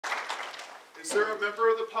Is there a member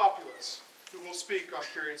of the populace who will speak on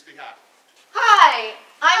Cerian's behalf? Hi,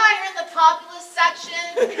 I'm here in the Populace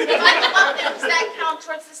section. Does that count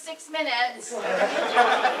towards the 6 minutes?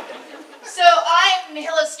 So I'm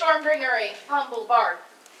Hilla Stormbringer, a humble bard.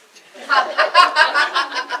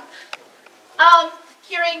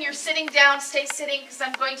 Cerian, you're sitting down. Stay sitting, because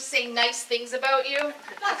I'm going to say nice things about you. And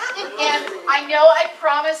I know I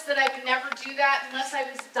promised that I would never do that unless I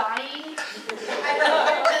was dying. I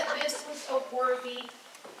figured that this was a worthy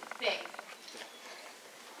thing.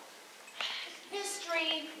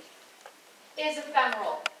 History is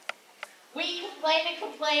ephemeral. We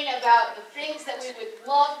complain about the things that we would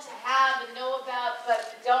love to have and know about,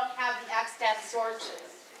 but we don't have the extant sources.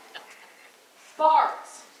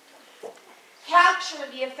 Bards capture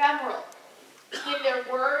the ephemeral in their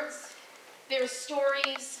words, their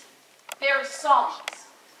stories, their songs.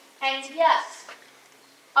 And yes,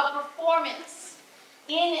 a performance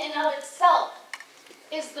in and of itself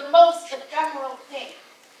is the most ephemeral thing.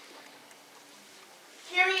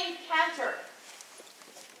 Cerian Cantor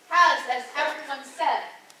has, as everyone said,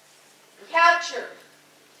 captured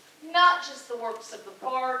not just the works of the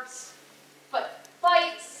bards, but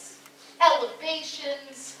fights,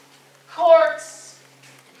 elevations, courts,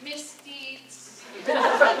 misdeeds.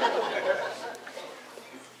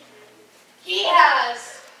 He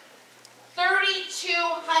has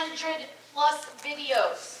 3,200 plus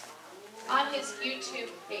videos on his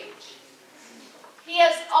YouTube page. He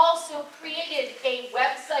has also created a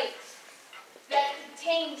website that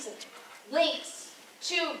contains links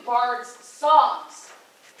to Bard's songs,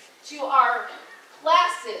 to our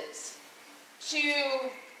classes,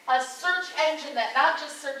 to a search engine that not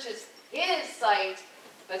just searches his site,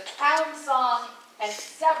 but Town Song and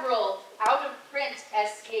several out-of-print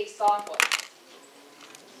SCA songbooks.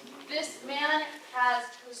 This man has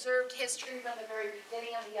preserved history from the very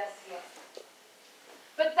beginning of the SCA.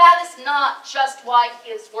 But that is not just why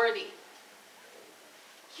he is worthy.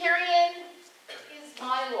 Cerian is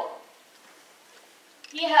my laurel.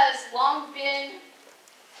 He has long been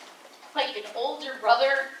like an older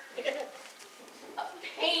brother, a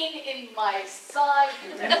pain in my side,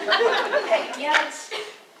 and yet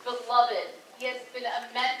beloved. He has been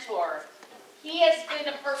a mentor. He has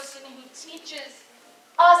been a person who teaches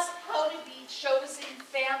us how to be chosen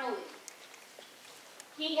family.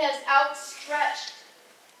 He has outstretched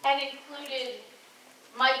and included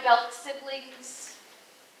my belt siblings,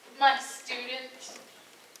 my students,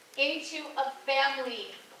 into a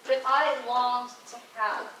family that I longed to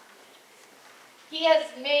have. He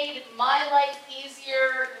has made my life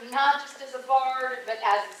easier, not just as a bard, but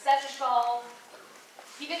as a seneschal.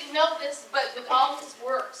 He didn't know this, but with all his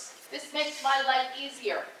works, this makes my life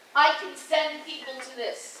easier. I can send people to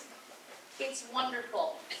this. It's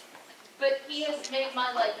wonderful. But he has made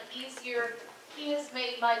my life easier. He has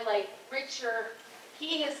made my life richer.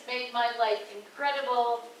 He has made my life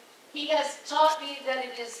incredible. He has taught me that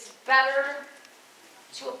it is better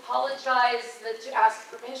to apologize than to ask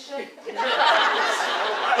permission.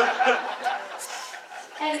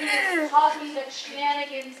 And he has taught me that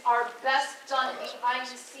shenanigans are best done behind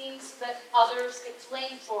the scenes so that others get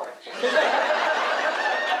blamed for it.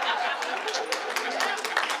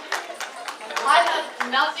 I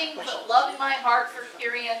have nothing but love in my heart for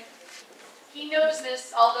Cerian. He knows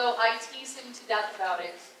this, although I tease him to death about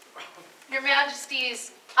it. Your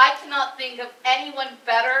Majesties, I cannot think of anyone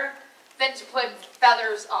better than to put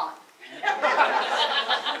feathers on.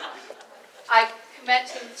 I commend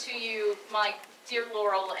him to you, my dear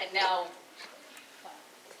Laurel, and now,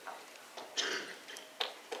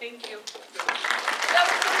 thank you.